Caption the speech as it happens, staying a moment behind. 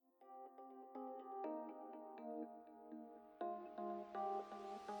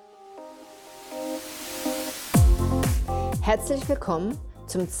Herzlich willkommen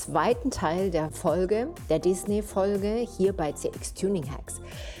zum zweiten Teil der Disney-Folge hier bei CX Tuning Hacks.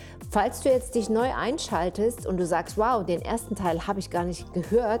 Falls du jetzt dich neu einschaltest und du sagst, wow, den ersten Teil habe ich gar nicht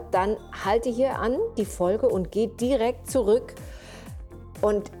gehört, dann halte hier an die Folge und geh direkt zurück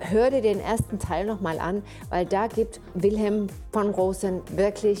und hör dir den ersten Teil nochmal an, weil da gibt Wilhelm von Rosen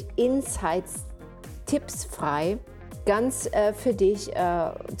wirklich Insights, Tipps frei, ganz für dich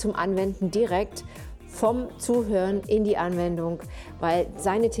zum Anwenden direkt vom Zuhören in die Anwendung, weil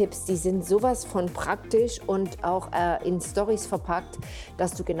seine Tipps, die sind sowas von praktisch und auch in Storys verpackt,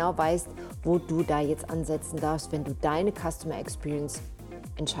 dass du genau weißt, wo du da jetzt ansetzen darfst, wenn du deine Customer Experience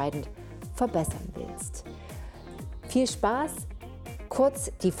entscheidend verbessern willst. Viel Spaß!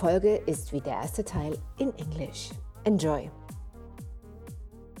 Kurz, die Folge ist wie der erste Teil in English. Enjoy!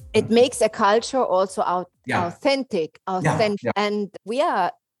 It makes a culture also authentic. And we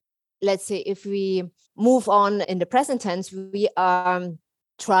are, let's say, if we move on in the present tense, we are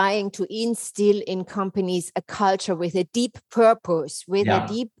trying to instill in companies a culture with a deep purpose, with a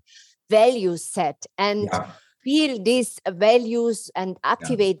deep value set, and feel these values and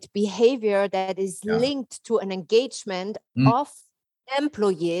activate behavior that is linked to an engagement of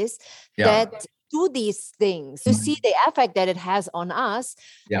employees that do these things. You see the effect that it has on us,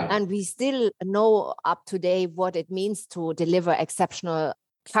 and we still know up to date what it means to deliver exceptional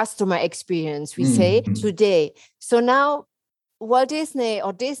customer experience, we say today. So now Walt Disney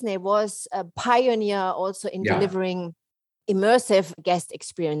was a pioneer also in delivering immersive guest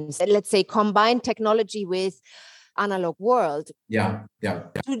experience. Let's say combine technology with analog world.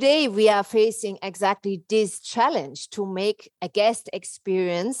 Today we are facing exactly this challenge to make a guest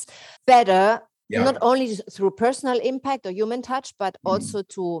experience better, not only through personal impact or human touch, but also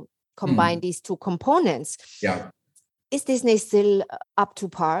to combine these two components. Is Disney still up to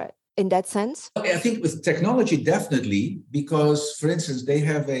par in that sense? I think with technology, definitely, because, for instance, they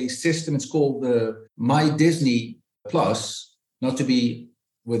have a system, it's called the My Disney Plus, not to be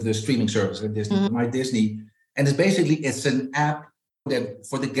with the streaming service of Disney, My Disney. And it's an app that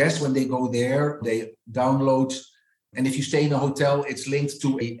for the guests, when they go there, they download. And if you stay in a hotel, it's linked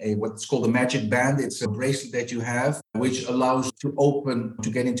to a what's called a magic band. It's a bracelet that you have, which allows you to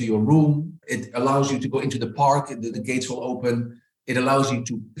get into your room. It allows you to go into the park. The gates will open. It allows you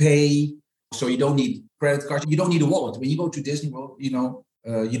to pay. So you don't need credit cards. You don't need a wallet. When you go to Disney World, you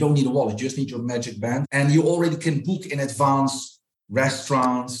don't need a wallet. You just need your magic band. And you already can book in advance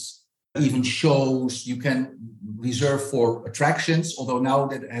restaurants, even shows. You can reserve for attractions, although now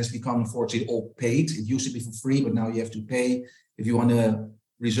that has become unfortunately all paid. It used to be for free, but now you have to pay if you want to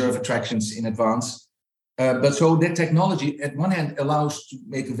reserve attractions in advance. But so that technology, at one hand, allows to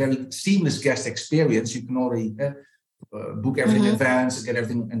make a very seamless guest experience. You can already book everything in advance, get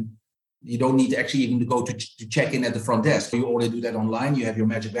everything, and you don't need to actually even go to check in at the front desk. You already do that online. You have your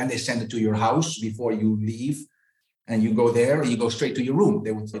magic band. They send it to your house before you leave, and you go there, and you go straight to your room.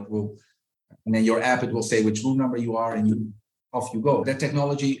 And then your app, it will say which room number you are, and off you go. That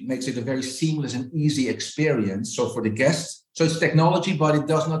technology makes it a very seamless and easy experience. So for the guests, so it's technology, but it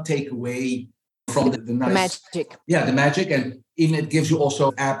does not take away from the nice magic. Yeah, the magic. And even it gives you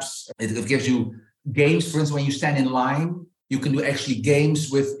also apps. It gives you games. For instance, when you stand in line, you can do actually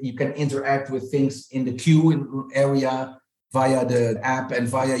games you can interact with things in the queue area via the app and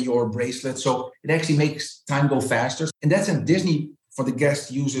via your bracelet. So it actually makes time go faster. And that's in Disney. For the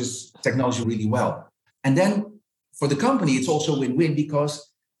guest, uses technology really well. And then for the company, it's also win-win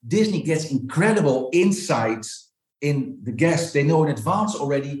because Disney gets incredible insights in the guests. They know in advance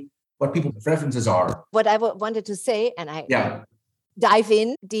already what people's preferences are. What I wanted to say, and I dive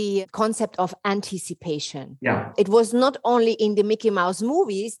in, the concept of anticipation. It was not only in the Mickey Mouse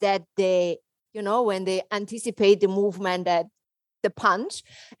movies that they, when they anticipate the movement, that the punch,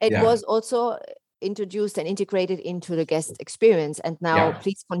 it was also introduced and integrated into the guest experience. And now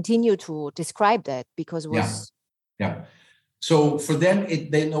please continue to describe that because it was... So for them,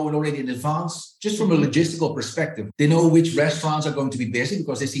 they know it already in advance, just from a logistical perspective. They know which restaurants are going to be busy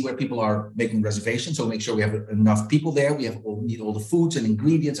because they see where people are making reservations. So make sure we have enough people there. We need all the foods and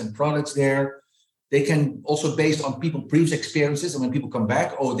ingredients and products there. They can also, based on people previous experiences, and when people come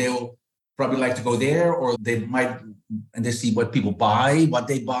back, they'll probably like to go there, or they might, and they see what people buy, what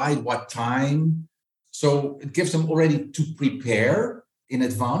they buy, what time. So it gives them already to prepare in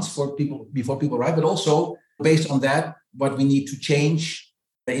advance for people before people arrive, but also based on that, what we need to change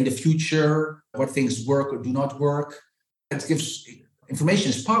in the future, what things work or do not work. It gives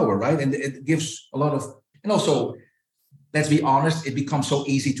information is power, right? And it gives a lot of, and also, let's be honest, it becomes so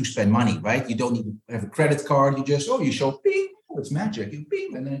easy to spend money, right? You don't need to have a credit card. You just, you show, ping, it's magic, you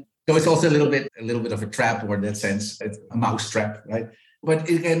ping, and then So it's also a little bit of a trap, or in that sense, it's a mouse trap, right? But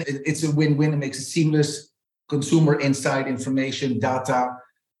again, it's a win-win. It makes it seamless. Consumer insight, information, data.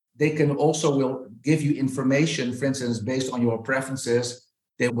 They can also will give you information, for instance, based on your preferences.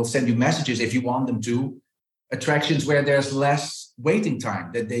 They will send you messages if you want them to. Attractions where there's less waiting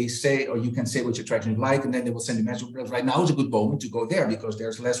time, that they say, or you can say which attraction you like, and then they will send you a message. Right now is a good moment to go there because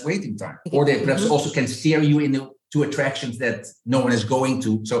there's less waiting time. Or they perhaps also can steer you into attractions that no one is going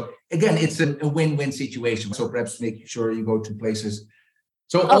to. So again, it's a win-win situation. So perhaps make sure you go to places.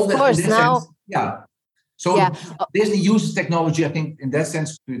 So all of course, now, sense, yeah. So Disney uses technology, I think, in that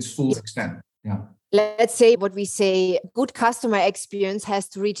sense, to its full extent. Yeah. Let's say what we say, good customer experience has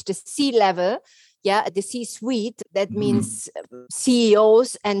to reach the C-level, the C-suite. That means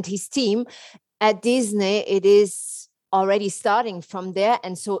CEOs and his team. At Disney, it is already starting from there.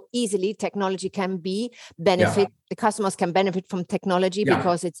 And so easily technology can be benefit. Yeah. The customers can benefit from technology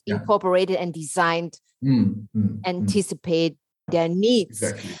because it's incorporated and designed, anticipate their needs.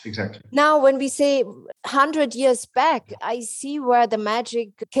 Exactly. Now, when we say 100 years back, I see where the magic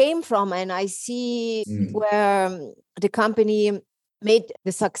came from, and I see where the company made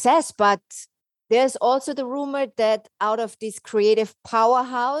the success. But there's also the rumor that out of this creative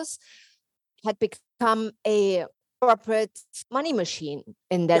powerhouse had become a corporate money machine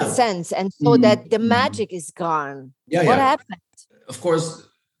in that sense. And so that the magic is gone. What happened? Of course,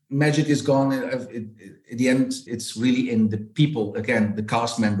 magic is gone. At the end, it's really in the people, again, the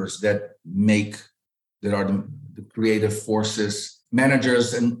cast members that are the creative forces.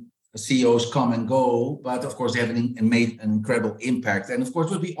 Managers and CEOs come and go, but of course, they have made an incredible impact. And of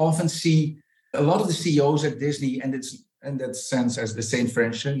course, what we often see, a lot of the CEOs at Disney, and it's in that sense, as the same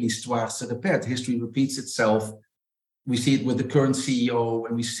French, l'histoire se répète, history repeats itself. We see it with the current CEO,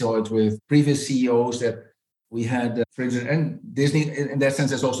 and we saw it with previous CEOs that we had, for instance, and Disney, in that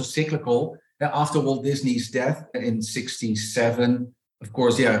sense, is also cyclical. After Walt Disney's death in 1967, of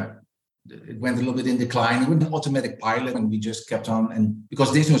course, it went a little bit in decline. It went on automatic pilot, and we just kept on. And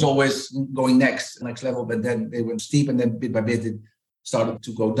because Disney was always going next level, but then they went steep, and then bit by bit, it started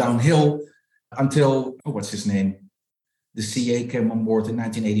to go downhill until, what's his name? The CA came on board in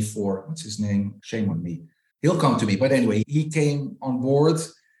 1984. What's his name? Shame on me. He'll come to me. But anyway, he came on board,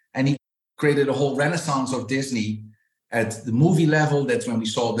 and he created a whole renaissance of Disney at the movie level. That's when we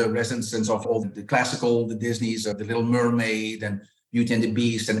saw the renaissance of all the classical, the Disneys, The Little Mermaid and Beauty and the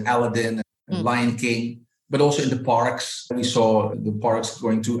Beast and Aladdin and Lion King. But also in the parks, we saw the parks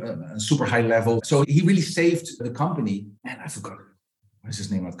going to a super high level. So he really saved the company. And I forgot, what's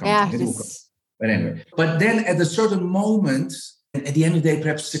his name? But anyway, but then at a certain moment, at the end of the day,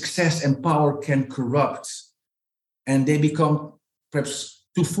 perhaps success and power can corrupt. And they become perhaps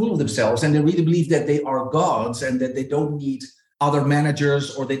too full of themselves, and they really believe that they are gods and that they don't need other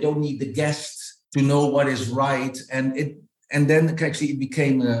managers, or they don't need the guests to know what is right. And then actually it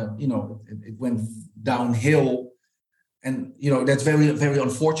became, it went downhill, and that's very, very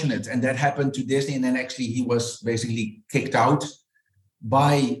unfortunate. And that happened to Disney. And then actually he was basically kicked out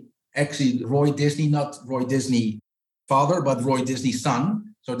by actually Roy Disney, not Roy Disney father, but Roy Disney's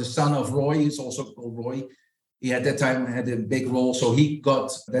son. So the son of Roy is also called Roy. He at that time had a big role. So he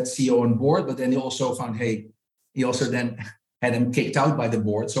got that CEO on board, but then he also found, he also then had him kicked out by the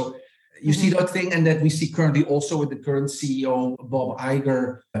board. So you see that thing, and that we see currently also with the current CEO, Bob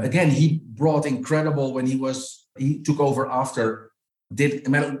Iger. Again, he brought incredible when he took over after, did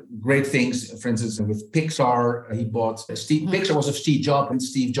great things. For instance, with Pixar, he bought Pixar was of Steve Jobs, and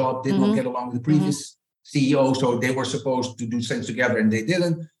Steve Jobs did not get along with the previous CEO. So they were supposed to do things together and they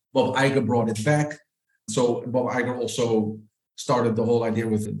didn't. Bob Iger brought it back. So Bob Iger also started the whole idea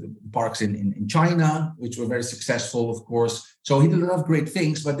with the parks in China, which were very successful, of course. So he did a lot of great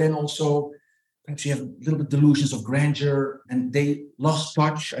things, but then also perhaps you have a little bit delusions of grandeur, and they lost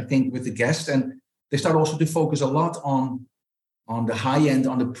touch, I think, with the guest. And they started also to focus a lot on the high end,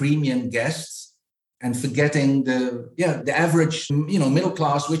 on the premium guests, and forgetting the average, middle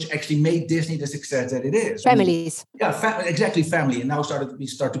class, which actually made Disney the success that it is. Families. Exactly, family. And now we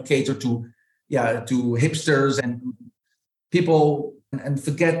start to cater to hipsters and people, and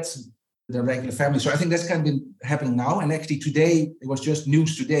forget the regular family. So I think that's kind of been happening now. And actually today, it was just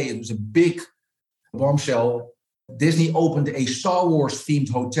news today. It was a big bombshell. Disney opened a Star Wars themed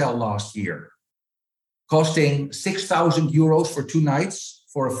hotel last year, costing 6,000 euros for 2 nights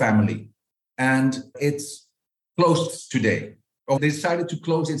for a family. And it's closed today. Or they decided to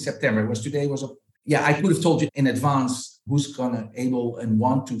close in September. I could have told you in advance who's able and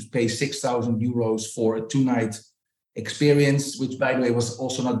want to pay 6,000 euros for a 2-night experience, which, by the way, was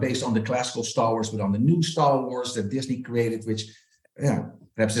also not based on the classical Star Wars, but on the new Star Wars that Disney created, which,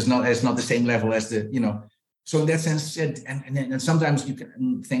 Perhaps it's not the same level as the, So in that sense, and sometimes you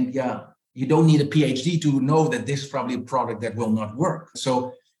can think, you don't need a PhD to know that this is probably a product that will not work.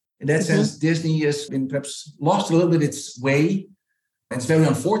 So in that sense, Disney has been perhaps lost a little bit its way. And it's very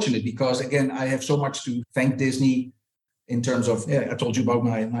unfortunate because, again, I have so much to thank Disney in terms of, I told you about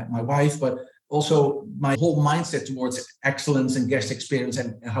my wife, but also my whole mindset towards excellence and guest experience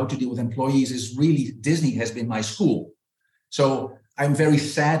and how to deal with employees is really, Disney has been my school. So I'm very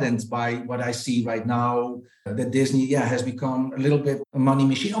saddened by what I see right now, that Disney, has become a little bit a money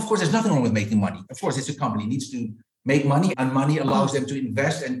machine. Of course, there's nothing wrong with making money. Of course, it's a company, it needs to make money, and money allows them to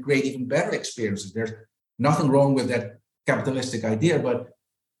invest and create even better experiences. There's nothing wrong with that capitalistic idea, but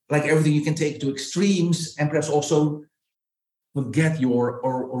like everything, you can take to extremes and perhaps also forget your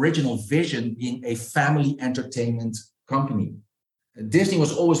original vision being a family entertainment company. Disney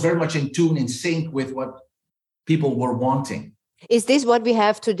was always very much in tune, in sync with what people were wanting. Is this what we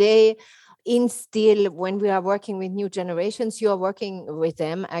have today in still when we are working with new generations? You are working with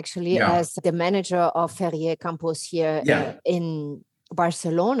them actually as the manager of Ferrier Campus here in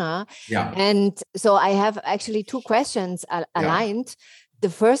Barcelona. Yeah. And so I have actually two questions aligned. The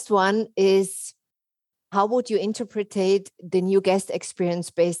first one is, how would you interpret the new guest experience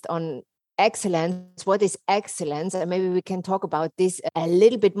based on excellence? What is excellence? And maybe we can talk about this a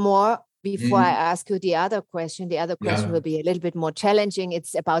little bit more before I ask you the other question. The other question will be a little bit more challenging.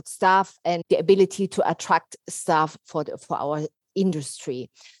 It's about staff and the ability to attract staff for our industry.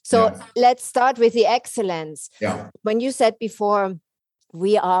 So let's start with the excellence. Yeah. When you said before,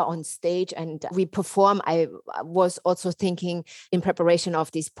 we are on stage and we perform, I was also thinking in preparation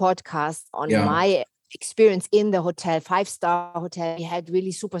of this podcast on my experience in the hotel, 5-star hotel. We had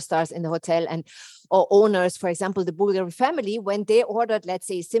really superstars in the hotel, and or owners, for example, the Bulgarian family, when they ordered, let's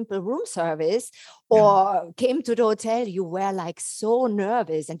say, simple room service or came to the hotel, you were like so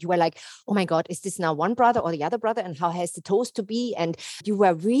nervous and you were like, oh my God, is this now one brother or the other brother? And how has the toast to be? And you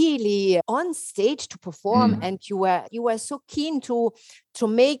were really on stage to perform and you were so keen to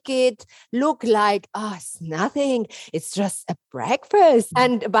make it look like, it's nothing. It's just a breakfast.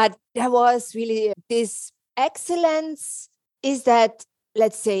 But there was really this excellence is that,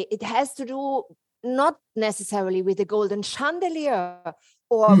 let's say, it has to do not necessarily with the golden chandelier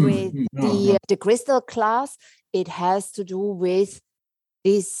or with the crystal glass. It has to do with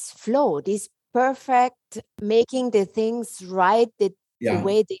this flow, this perfect making the things right the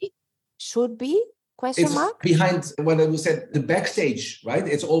way they should be. Question mark? Behind what I said, the backstage, right?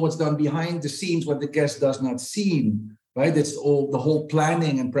 It's always done behind the scenes, what the guest does not see, right? It's all the whole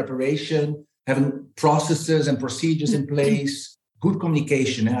planning and preparation, having processes and procedures in place, good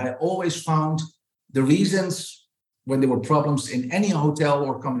communication. And I always found the reasons when there were problems in any hotel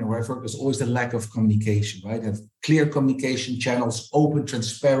or company where I worked was always the lack of communication, right? Have clear communication channels, open,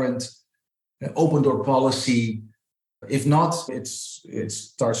 transparent, open door policy. If not, it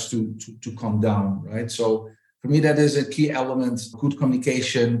starts to come down, right? So for me, that is a key element. Good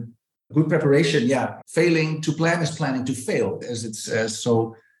communication, good preparation. Failing to plan is planning to fail, as it says.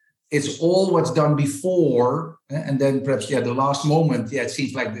 So it's all what's done before, and then perhaps the last moment. It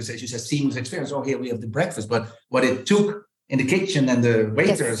seems like this, as you said, seamless experience. Oh, here we have the breakfast, but what it took in the kitchen and the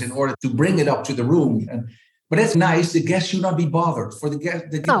waiters in order to bring it up to the room. But that's nice. The guests should not be bothered. For the guest,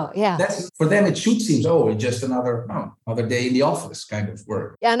 that's for them. It should seem, it's just another day in the office kind of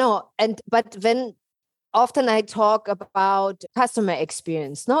work. But when often I talk about customer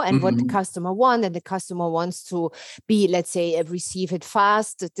experience, and what the customer wants, and the customer wants to be, let's say, receive it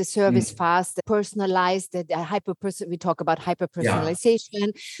fast, the service fast, personalized, we talk about hyper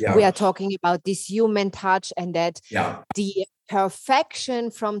personalization. We are talking about this human touch, and that the perfection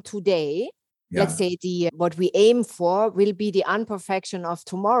from today. Let's say what we aim for will be the imperfection of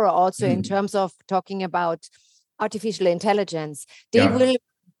tomorrow. Also, in terms of talking about artificial intelligence, they will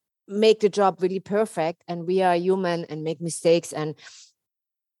make the job really perfect, and we are human and make mistakes. And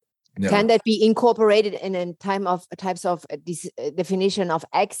can that be incorporated in a types of this definition of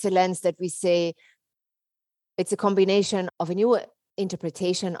excellence that we say it's a combination of a new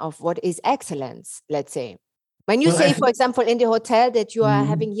interpretation of what is excellence? Let's say. When you say, for example, in the hotel that you are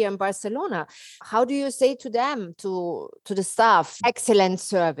having here in Barcelona, how do you say to them, to the staff, excellent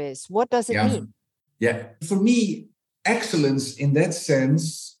service? What does it mean? For me, excellence in that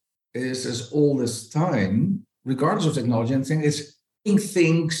sense is as old as time, regardless of technology. And thing is doing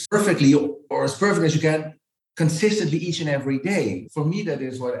things perfectly or as perfect as you can consistently each and every day. For me, that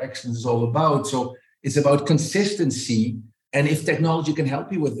is what excellence is all about. So it's about consistency. And if technology can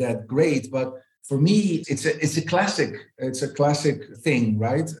help you with that, great. But for me, it's a classic thing,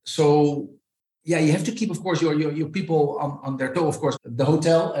 right? So yeah, you have to keep, of course, your people on their toe. Of course, the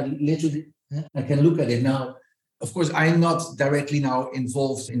hotel, literally, I can look at it now. Of course, I'm not directly now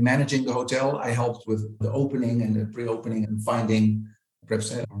involved in managing the hotel. I helped with the opening and the pre-opening and finding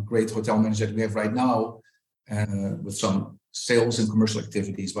perhaps a great hotel manager that we have right now with some sales and commercial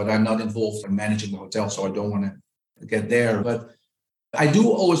activities. But I'm not involved in managing the hotel, so I don't want to get there. But I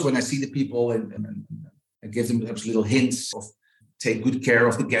do always, when I see the people and I give them perhaps little hints of take good care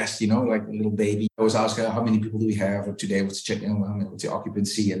of the guest, like a little baby. I always ask how many people do we have today? What's the check-in? What's the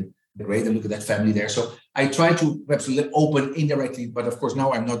occupancy? And great, and look at that family there. So I try to perhaps open indirectly, but of course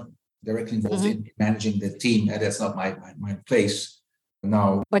now I'm not directly involved in managing the team. That's not my place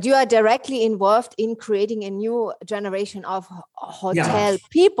now. But you are directly involved in creating a new generation of hotel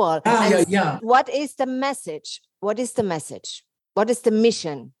people. What is the message? What is the message? What is the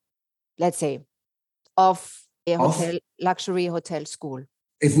mission, let's say, of a luxury hotel school?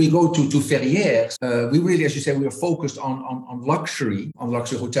 If we go to Ferrières, we really, as you say, we are focused on luxury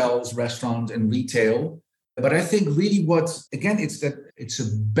hotels, restaurants, and retail. But I think really it's a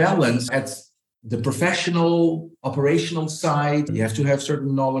balance at the professional, operational side. You have to have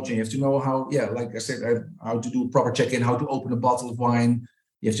certain knowledge, and you have to know how, like I said, how to do proper check-in, how to open a bottle of wine.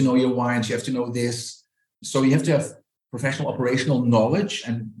 You have to know your wines. You have to know this. So you have to have professional, operational knowledge,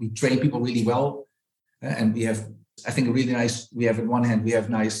 and we train people really well. And we have, I think, really nice. We have, on one hand,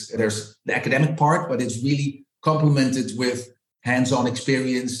 there's the academic part, but it's really complemented with hands-on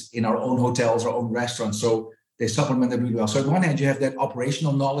experience in our own hotels, our own restaurants. So they supplement it really well. So on one hand, you have that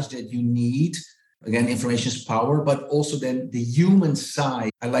operational knowledge that you need. Again, information is power, but also then the human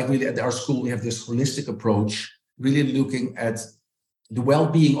side. I like really at our school, we have this holistic approach, really looking at the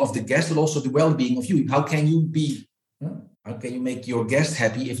well-being of the guest, but also the well-being of you. How can you make your guest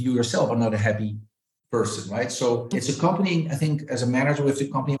happy if you yourself are not a happy person, right? So it's accompanying, I think, as a manager, we have to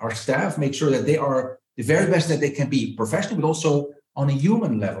accompany our staff, make sure that they are the very best that they can be professionally, but also on a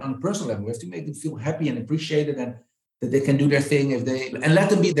human level, on a personal level. We have to make them feel happy and appreciated, and that they can do their thing and let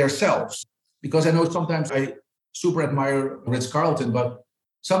them be themselves. Because I know sometimes I super admire Ritz-Carlton, but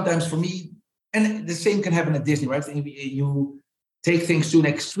sometimes for me, and the same can happen at Disney, right? You take things to an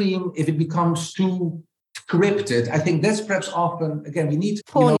extreme. If it becomes too scripted, I think that's perhaps often, again, we need,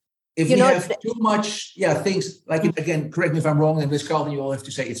 if we have too much, things like, again, correct me if I'm wrong, in Ritz-Carlton, you all have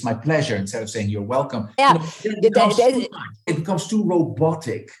to say, it's my pleasure, instead of saying you're welcome. Yeah. It becomes too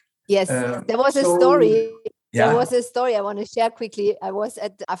robotic. Yes, there was a story. Yeah. There was a story I want to share quickly.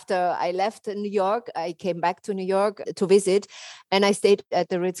 After I left New York, I came back to New York to visit, and I stayed at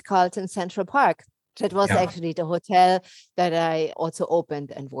the Ritz-Carlton Central Park. That was actually the hotel that I also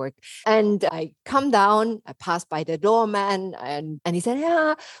opened and worked. And I come down, I passed by the doorman, and he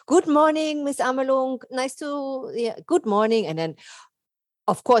said, good morning, Miss Amelung. Good morning. And then,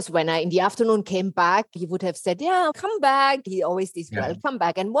 of course, when I in the afternoon came back, he would have said, come back. He always did, come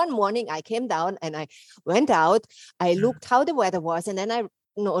back. And one morning I came down and I went out. I looked how the weather was, and then I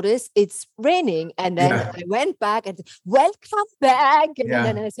noticed it's raining. And then I went back and said, welcome back. And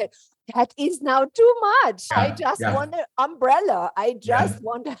then I said, that is now too much. I just want an umbrella.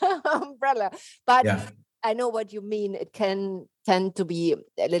 But I know what you mean. It can tend to be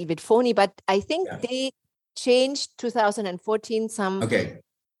a little bit phony, but I think they changed 2014 some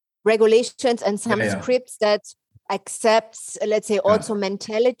regulations and some scripts that accepts, let's say, also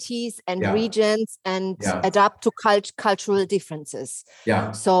mentalities and regions and adapt to cultural differences.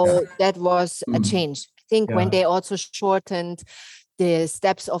 So that was a change. I think when they also shortened the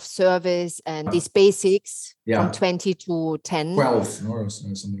steps of service and these basics from 20 to 10. 12 or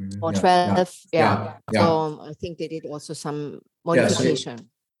something like that. Or 12, So I think they did also some modification.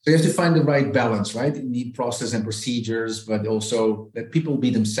 So you have to find the right balance, right? You need process and procedures, but also let people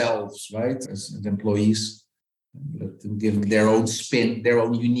be themselves, right? As employees, let them give their own spin, their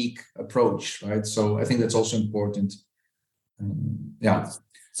own unique approach, right? So I think that's also important.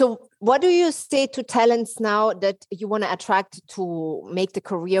 So what do you say to talents now that you want to attract to make the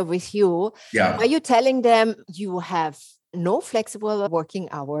career with you? Are you telling them you have no flexible working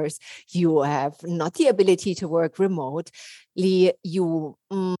hours, you have not the ability to work remotely, you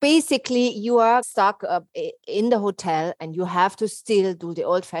are stuck in the hotel and you have to still do the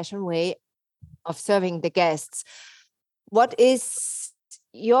old-fashioned way of serving the guests? What is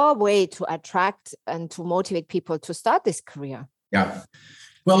your way to attract and to motivate people to start this career?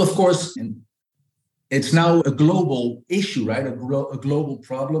 Well, of course, it's now a global issue, right? A global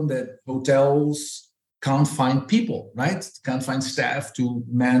problem that hotels can't find people, right? Can't find staff to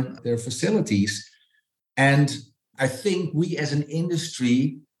man their facilities. And I think we as an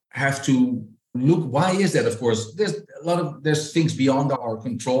industry have to look, why is that? Of course, there's things beyond our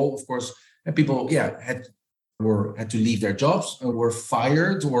control. Of course, And people, had to leave their jobs, or were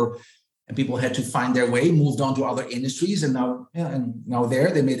fired, and people had to find their way, moved on to other industries, and now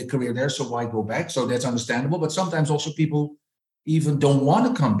they made a career there. So why go back? So that's understandable. But sometimes also people even don't want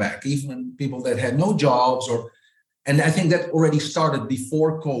to come back, even people that had no jobs, and I think that already started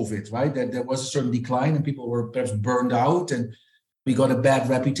before COVID, right? That there was a certain decline and people were perhaps burned out, and we got a bad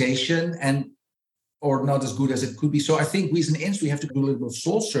reputation or not as good as it could be. So I think we as an industry have to do a little bit of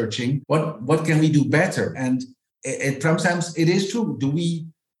soul searching. What can we do better? And sometimes it is true. Do we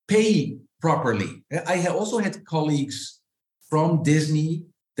pay properly? I also had colleagues from Disney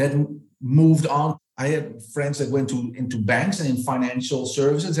that moved on. I had friends that went into banks and in financial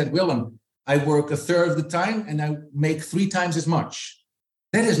services and said, Willem, I work a third of the time and I make 3 times as much.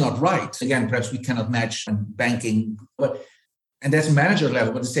 That is not right. Again, perhaps we cannot match banking, and that's manager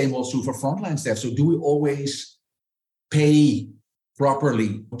level, but the same holds true for frontline staff. So do we always pay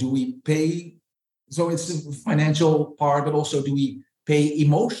properly? Do we pay? So it's the financial part, but also do we pay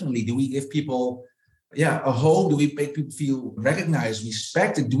emotionally? Do we give people a home? Do we make people feel recognized,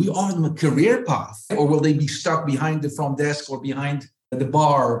 respected? Do we offer them a career path? Or will they be stuck behind the front desk or behind the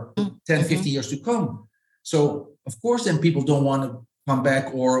bar 10, 50 years to come? So, of course, then people don't want to come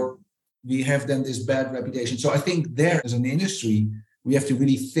back, or we have then this bad reputation. So I think there, as an industry, we have to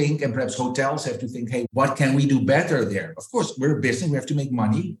really think, and perhaps hotels have to think, hey, what can we do better there? Of course, we're a business. We have to make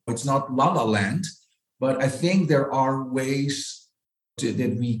money. It's not la la land. But I think there are ways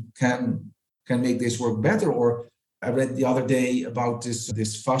that we can make this work better. Or I read the other day about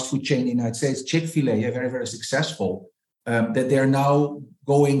this fast food chain in the United States, Chick-fil-A, very, very successful, that they're now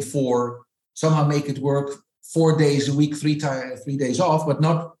going for somehow make it work 4 days a week, 3 days off, but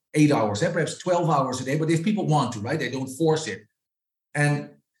not 8 hours, perhaps 12 hours a day. But if people want to, right, they don't force it.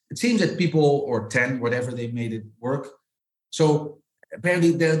 And it seems that people, or 10, whatever, they made it work. So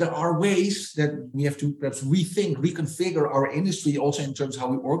apparently there are ways that we have to perhaps rethink, reconfigure our industry also in terms of how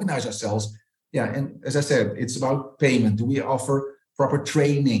we organize ourselves. Yeah, and as I said, it's about payment. Do we offer proper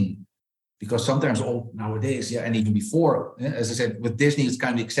training? Because sometimes nowadays, and even before, as I said, with Disney, it's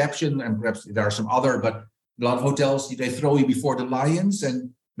kind of the exception, and perhaps there are some other, but a lot of hotels, they throw you before the lions and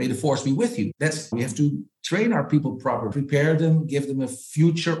may the force be with you. We have to train our people properly, prepare them, give them a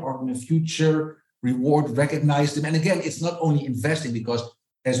future, reward, recognize them. And again, it's not only investing, because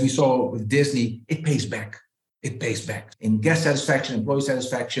as we saw with Disney, it pays back. It pays back in guest satisfaction, employee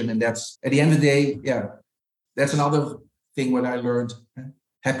satisfaction. And that's, at the end of the day, that's another thing what I learned.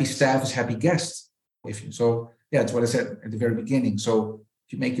 Happy staff is happy guests. That's what I said at the very beginning. So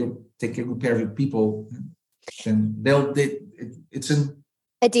if you take good care of your people, then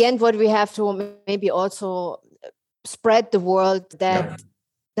at the end, what we have to maybe also spread the word that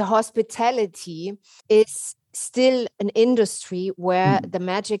the hospitality is still an industry where the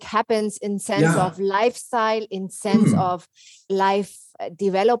magic happens in sense of lifestyle, in sense of life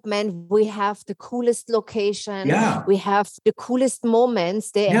development. We have the coolest location. We have the coolest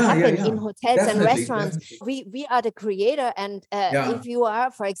moments. They happen in hotels and restaurants. We are the creator. And if you are,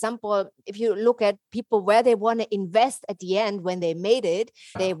 for example, if you look at people where they want to invest at the end when they made it,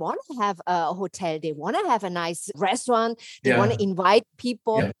 they want to have a hotel. They want to have a nice restaurant. They want to invite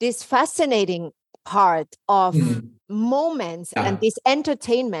people. This fascinating part of moments and this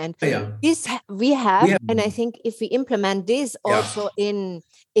entertainment, this we have, and I think if we implement this also in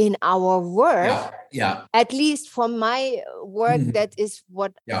our work, at least from my work, that is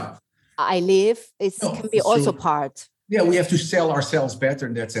what I live, can be also part. Yeah, we have to sell ourselves better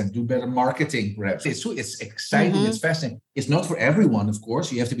in that sense, do better marketing, perhaps. It's exciting, it's fascinating. It's not for everyone, of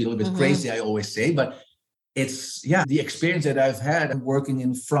course. You have to be a little bit crazy, I always say, but it's, the experience that I've had working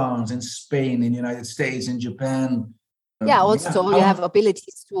in France, in Spain, in the United States, in Japan. You have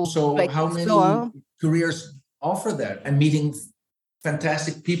abilities to. So how many careers offer that? And meeting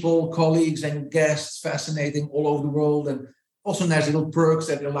fantastic people, colleagues and guests, fascinating all over the world. And also nice little perks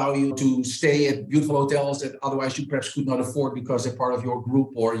that allow you to stay at beautiful hotels that otherwise you perhaps could not afford because they're part of your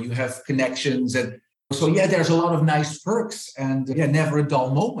group or you have connections. And so, there's a lot of nice perks and never a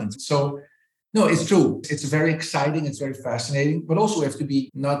dull moment. So, no, it's true. It's very exciting. It's very fascinating, but also we have to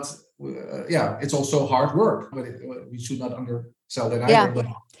be it's also hard work, but we should not undersell that either.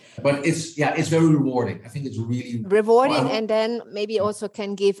 But it's very rewarding. I think it's really rewarding, and then maybe also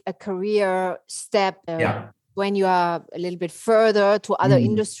can give a career step when you are a little bit further to other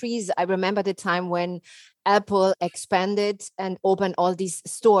industries. I remember the time when Apple expanded and opened all these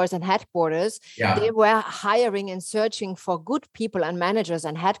stores and headquarters. They were hiring and searching for good people and managers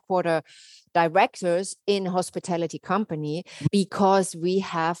and headquarter directors in hospitality company, because we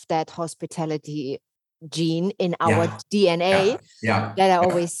have that hospitality gene in our DNA that I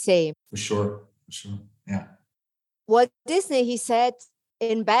always say. For sure. Yeah. Walt Disney, he said,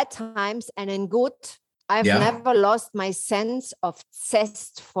 in bad times and in good, I've never lost my sense of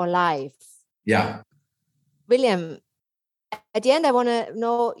zest for life. Yeah. William, at the end, I want to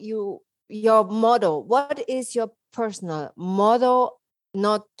know your motto. What is your personal motto?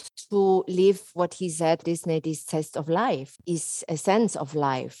 Not to live what he said, Disney, this test of life is a sense of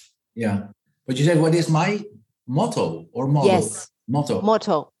life. Yeah. But you said, what is my motto or model? Yes.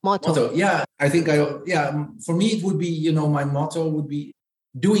 Motto. Yeah. I think for me, it would be, my motto would be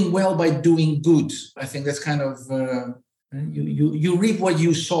doing well by doing good. I think that's kind of, you reap what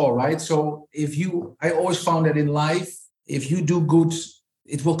you sow, right? So I always found that in life, if you do good,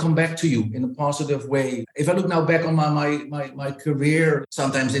 it will come back to you in a positive way. If I look now back on my career,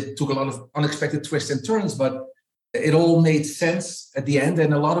 sometimes it took a lot of unexpected twists and turns, but it all made sense at the end.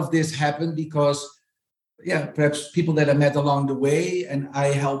 And a lot of this happened because, perhaps people that I met along the way, and I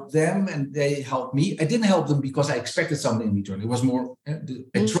helped them and they helped me. I didn't help them because I expected something in return. It was more,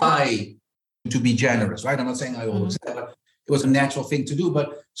 I try to be generous, right? I'm not saying I always have, but it was a natural thing to do.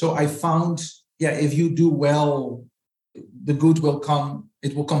 But so I found, if you do well, the good will come.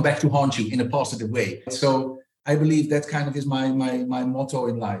 It will come back to haunt you in a positive way. So I believe that kind of is my motto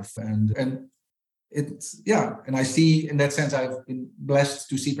in life. And it's, and I see in that sense, I've been blessed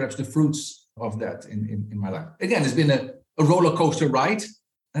to see perhaps the fruits of that in my life. Again, it's been a roller coaster ride,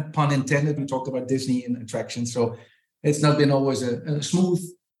 pun intended. We talked about Disney and attractions. So it's not been always a smooth,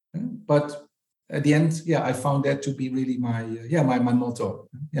 but at the end, I found that to be really my motto.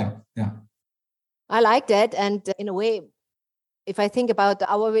 Yeah. I like that. And in a way, if I think about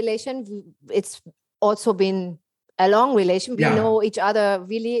our relation, it's also been a long relation. We know each other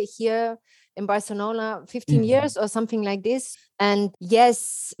really here in Barcelona, 15 years or something like this. And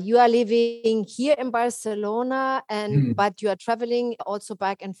yes, you are living here in Barcelona, but you are traveling also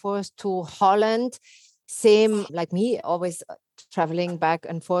back and forth to Holland. Same like me, always traveling back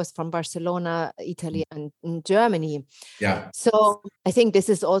and forth from Barcelona, Italy, and Germany. Yeah. So I think this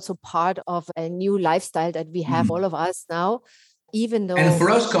is also part of a new lifestyle that we have, all of us now, even though. And for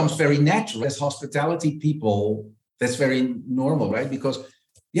us comes very natural as hospitality people. That's very normal, right? Because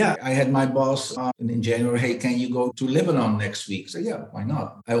I had my boss in January, hey, can you go to Lebanon next week? So why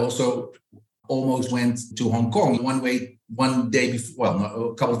not? I also almost went to Hong Kong one day before,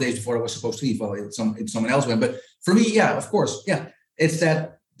 a couple of days before I was supposed to leave. Well, someone else went. But for me, of course, it's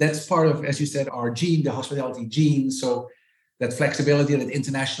that's part of, as you said, our gene, the hospitality gene. So that flexibility, that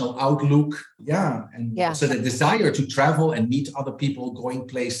international outlook, so the desire to travel and meet other people, going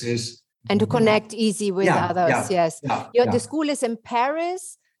places. And to connect easy with others, yes. The school is in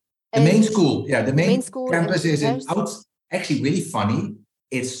Paris. The main school, the main school campus is actually really funny.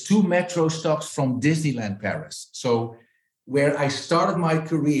 It's 2 metro stops from Disneyland Paris. So where I started my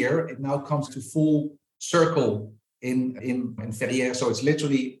career, it now comes to full circle in Ferrières. So it's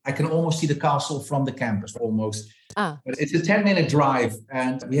literally, I can almost see the castle from the campus, almost. But it's a 10-minute drive,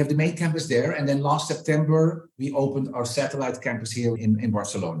 and we have the main campus there. And then last September, we opened our satellite campus here in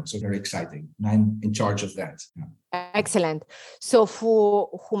Barcelona. So very exciting. And I'm in charge of that. Excellent. So for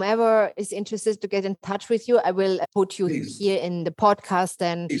whomever is interested to get in touch with you, I will put you here in the podcast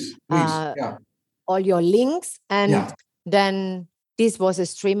and all your links. And then this was a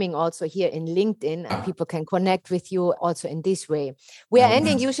streaming also here in LinkedIn, and people can connect with you also in this way. We are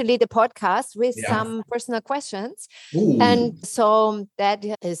ending usually the podcast with some personal questions. Ooh. And so that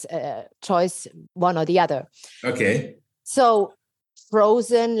is a choice, one or the other. Okay. So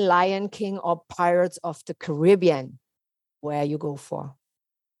Frozen, Lion King, or Pirates of the Caribbean, where you go for?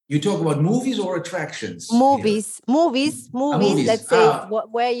 You talk about movies or attractions? Movies. Let's say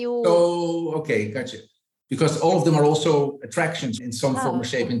where you... Oh, okay, gotcha. Because all of them are also attractions in some form or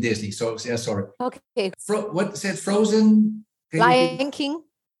shape in Disney. So, sorry. Okay. What said Frozen? Lion King.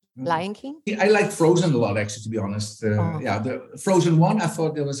 Lion King? I like Frozen a lot, actually, to be honest. The Frozen 1, I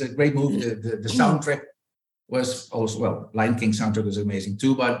thought there was a great movie. The soundtrack was also, Lion King soundtrack was amazing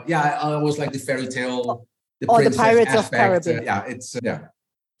too. But I always like the fairy tale, the princess the Pirates aspect. of Caribbean.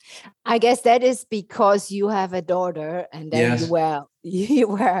 I guess that is because you have a daughter, and then you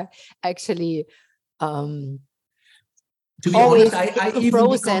were actually... to be honest, I even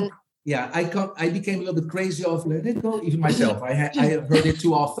Frozen. I became a little bit crazy of Let It Go. Even myself, I heard it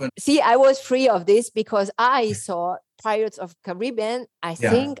too often. See, I was free of this because I saw Pirates of Caribbean. I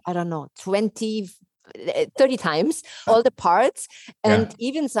think, I don't know, 20, 30 times, all the parts. And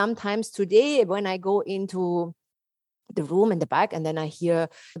even sometimes today, when I go into the room in the back and then I hear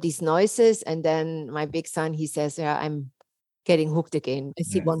these noises, and then my big son, he says, I'm getting hooked again. I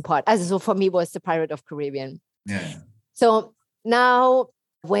see one part. So for me, was the Pirate of Caribbean. Yeah. So now,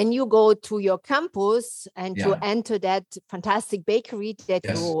 when you go to your campus and you enter that fantastic bakery that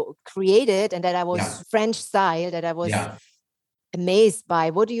you created and that I was French style, that I was amazed by,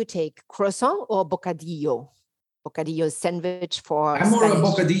 what do you take? Croissant or bocadillo? Bocadillo sandwich for I'm more Spanish. a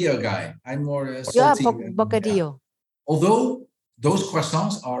bocadillo guy. I'm more salty. Bocadillo. Although those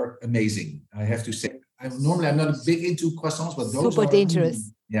croissants are amazing, I have to say. I'm not big into croissants, but those super are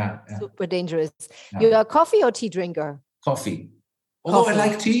dangerous. Super dangerous. You're a coffee or tea drinker? Coffee. Although I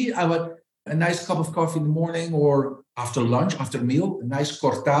like tea, I would a nice cup of coffee in the morning or after lunch, after a meal. A nice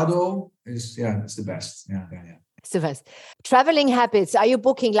cortado is it's the best. Yeah. It's the best. Traveling habits. Are you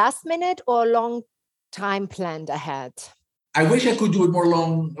booking last minute or long time planned ahead? I wish I could do it more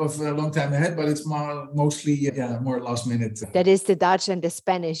long time ahead, but it's mostly more last minute. That is the Dutch and the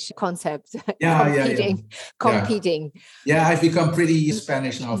Spanish concept. Competing. Yeah, I've become pretty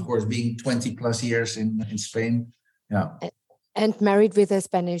Spanish now, of course, being 20 plus years in Spain. Yeah. And married with a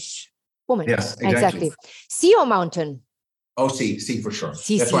Spanish woman. Yes, exactly. Sea or mountain? Oh, sea for sure.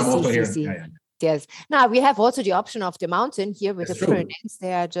 That's why I'm also here. Yeah. Yes. Now we have also the option of the mountain here with the Pyrenees.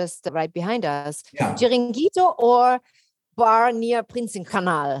 They are just right behind us. Yeah. Chiringuito or bar near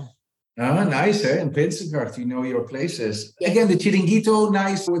Prinsenkanal? Oh, nice, eh? In Prinsengracht, you know your places. Yes. Again, the Chiringuito,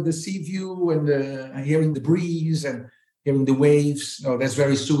 nice with the sea view and hearing the breeze and hearing the waves. No, that's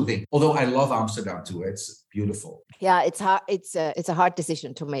very soothing. Although I love Amsterdam too. It's beautiful. Yeah, it's hard. It's a hard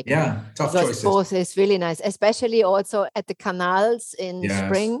decision to make. Yeah, tough choices. Both is really nice, especially also at the canals in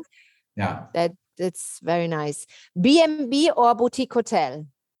spring. Yeah, that's very nice. B&B or boutique hotel?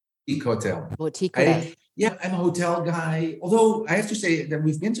 Boutique hotel. Boutique hotel. I'm a hotel guy. Although I have to say that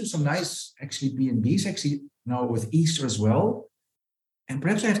we've been to some nice B&Bs now with Easter as well. And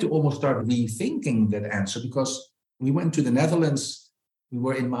perhaps I have to almost start rethinking that answer because we went to the Netherlands. We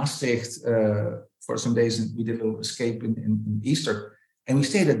were in Maastricht for some days and we did a little escape in Easter. And we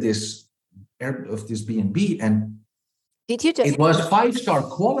stayed at this B&B and it was 5-star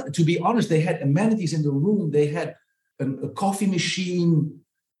quality. To be honest, they had amenities in the room. They had a coffee machine,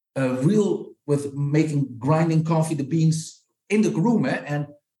 with grinding coffee, the beans in the room. And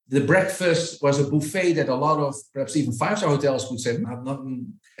the breakfast was a buffet that a lot of perhaps even 5-star hotels would say,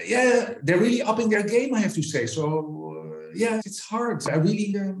 they're really upping their game, I have to say. So, it's hard. I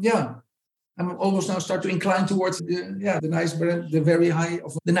really, I'm almost now start to incline towards the nice brand, the very high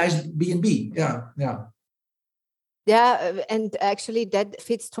of the nice B&B. Yeah. Yeah, and actually that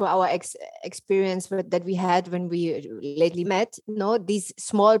fits to our experience that we had when we lately met. These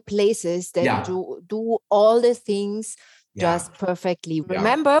small places that do all the things just perfectly. Yeah.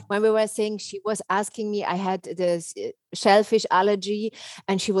 Remember when we were saying she was asking me, I had this shellfish allergy,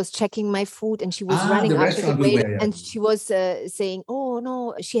 and she was checking my food, and she was running after the waiter, and she was saying, "Oh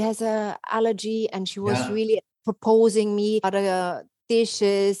no, she has an allergy," and she was really proposing me other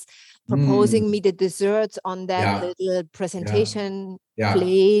dishes. Proposing me the desserts on that little presentation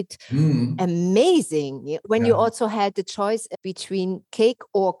plate. Amazing. When you also had the choice between cake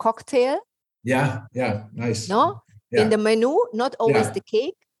or cocktail. Yeah, nice. No? Yeah. In the menu, not always the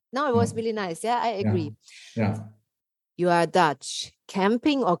cake. No, it was really nice. Yeah, I agree. Yeah. You are Dutch.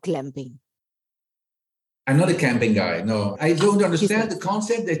 Camping or glamping? I'm not a camping guy. No, I don't understand the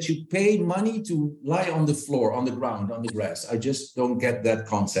concept that you pay money to lie on the floor, on the ground, on the grass. I just don't get that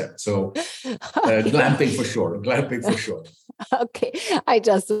concept. So glamping for sure. Glamping for sure. Okay. I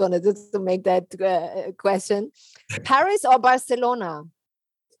just wanted to make that question. Paris or Barcelona?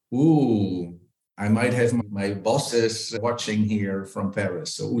 Ooh, I might have my bosses watching here from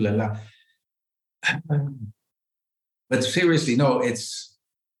Paris. So, ooh la la. But seriously, no,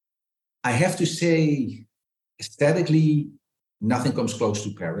 I have to say, aesthetically, nothing comes close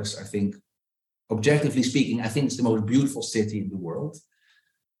to Paris. I think, objectively speaking, I think it's the most beautiful city in the world.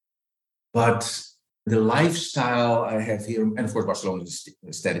 But the lifestyle I have here, and of course, Barcelona is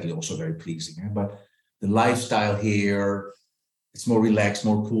aesthetically also very pleasing. But the lifestyle here, it's more relaxed,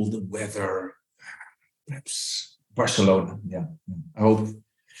 more cool. The weather, perhaps Barcelona. Yeah, I hope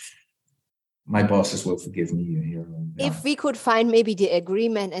my bosses will forgive me here. If we could find maybe the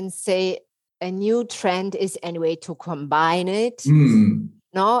agreement and say a new trend is anyway to combine it.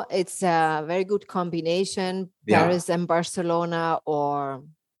 No, it's a very good combination. Paris and Barcelona, or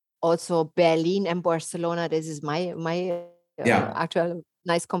also Berlin and Barcelona. This is my actual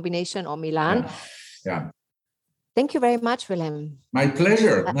nice combination, or Milan. Yeah. Thank you very much, Willem. My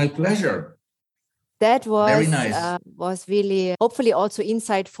pleasure. My pleasure. That was very nice. Was really hopefully also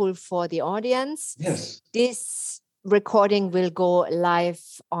insightful for the audience. Yes. This recording will go live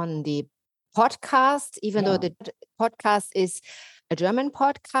on the podcast, even though the podcast is a German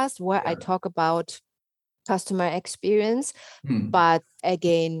podcast where I talk about customer experience. But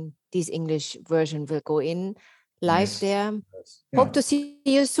again, this English version will go in live there. Yes. Yeah. Hope to see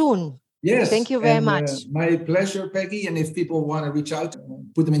you soon. Yes. Thank you very much. My pleasure, Peggy. And if people want to reach out,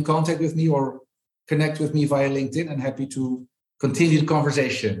 put them in contact with me or connect with me via LinkedIn. I'm happy to continue the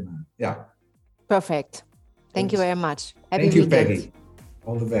conversation. Yeah. Perfect. Thank you very much. Happy Thank you, weekend. Peggy.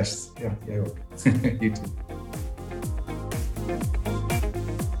 All the best. Yeah, you too.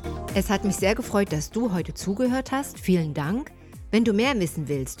 Es hat mich sehr gefreut, dass du heute zugehört hast. Vielen Dank. Wenn du mehr wissen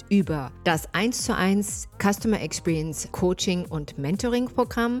willst über das 1:1 Customer Experience Coaching und Mentoring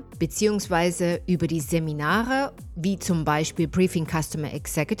Programm beziehungsweise über die Seminare, wie zum Beispiel Briefing Customer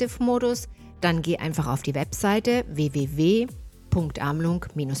Executive Modus, dann geh einfach auf die Webseite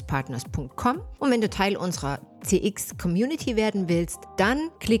www.amelung-partners.com und wenn du Teil unserer CX Community werden willst, dann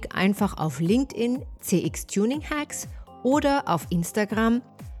klick einfach auf LinkedIn CX Tuning Hacks oder auf Instagram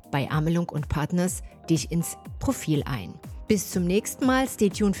bei Amelung und Partners dich ins Profil ein. Bis zum nächsten Mal. Stay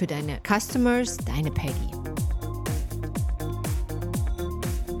tuned für deine Customers, deine Peggy.